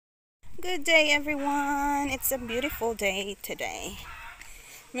Good day, everyone. It's a beautiful day today.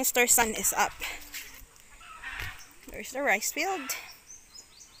 Mr. Sun is up. There's the rice field.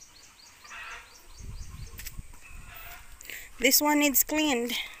 This one needs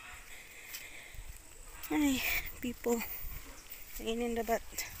cleaned. Ay, people, pain in the butt.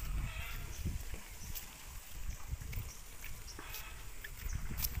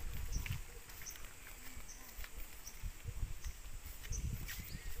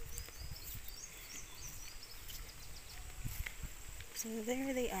 So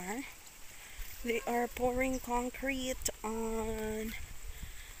there they are. They are pouring concrete on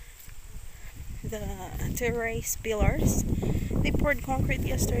the terrace pillars. They poured concrete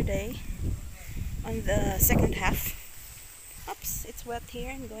yesterday on the second half. Oops, it's wet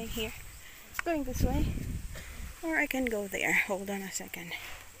here. I'm going here. Going this way. Or I can go there. Hold on a second.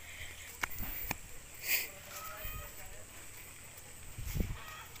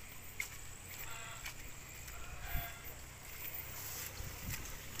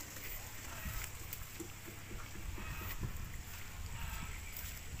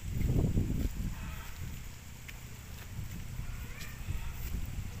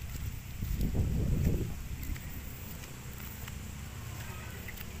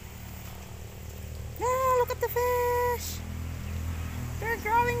 Ah, look at the fish! They're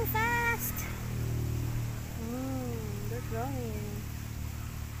growing fast! They're growing.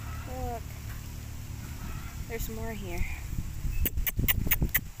 Look. There's more here.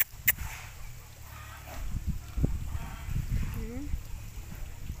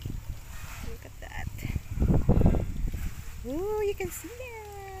 Look at that. Ooh, you can see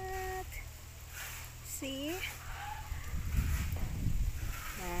that. See?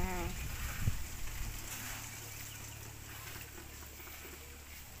 Wow.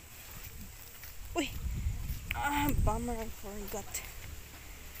 Uy! Bummer, I forgot.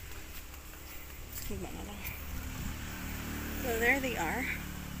 So there they are.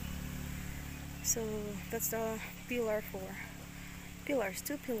 So that's the two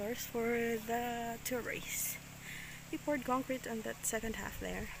pillars for the terrace. We poured concrete on that second half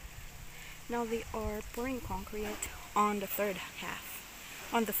there. Now they are pouring concrete on the third half,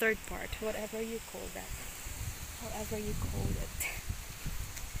 on the third part, whatever you call that, however you call it.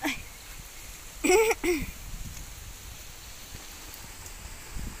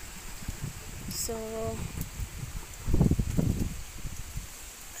 So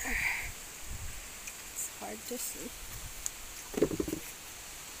it's hard to see.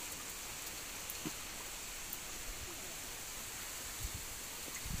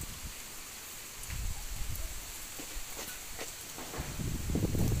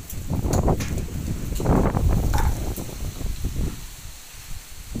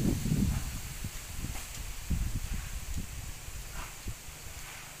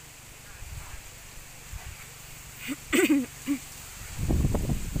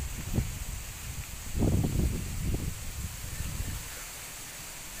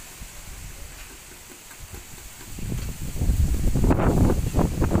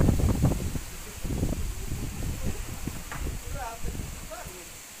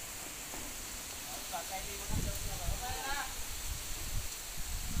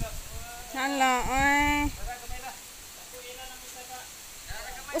 Hala, ay.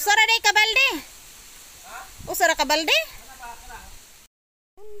 Usara day kabalde. Usara kabalde?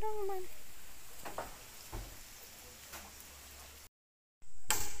 Undang man.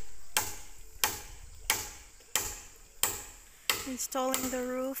 Installing the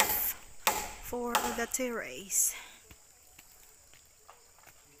roof for the terrace.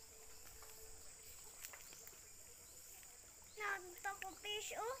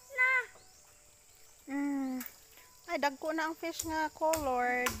 Ay, dagko na ang fish nga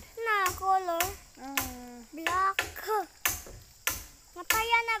colored. Na, color. Black.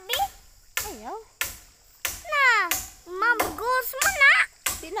 Napaya na, bi? Ayaw. Na, ma'am, ghost mo na.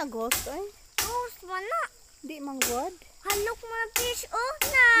 Di na ghost, oy. Ghost mo na. Di manggod. Halok mo na fish, oh.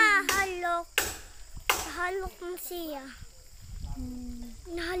 Na, halok. Halok mo siya.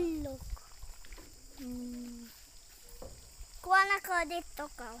 Nahalok. Kuha na ko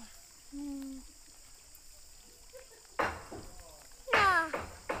dito ka. Na,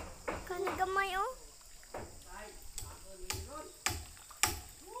 kanagamay, oh.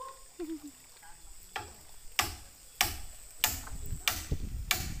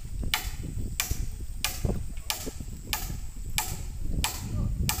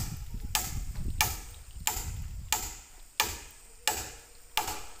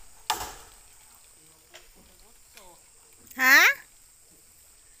 Ha?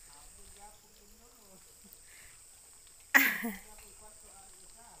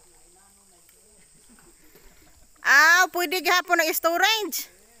 pwede gihapon na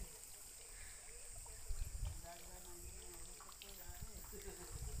storage.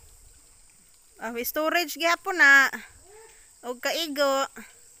 Storage gihapon na. Og kaigo.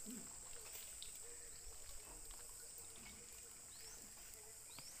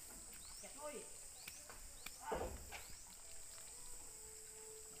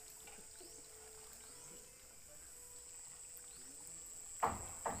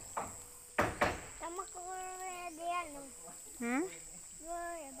 Hmm?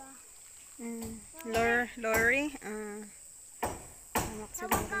 Lorry? Anak si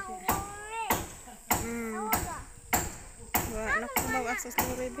Lorry. Anak ko mag asas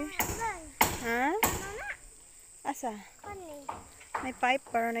Lorry be. Ha? Asa? May pipe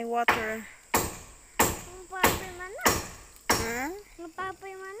para may water. Ha?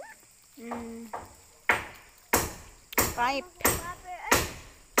 Pipe.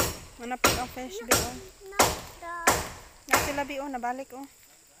 Mana po ang fish be oh. Na sila be oh, nabalik oh.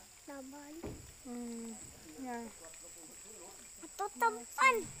 Nabalik. Yeah. Ito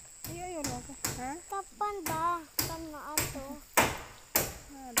tapan. Ayun ako. Ha? Tapan ba? Tapan na ato.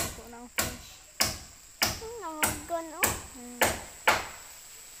 Dako na ang fish. Namagan oh.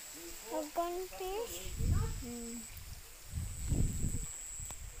 Namagan fish.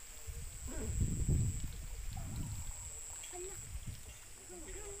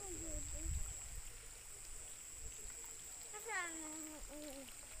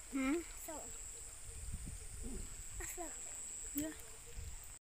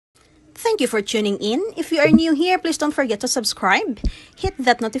 Thank you for tuning in. If you are new here, please don't forget to subscribe, hit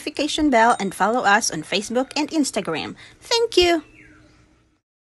that notification bell, and follow us on Facebook and Instagram. Thank you!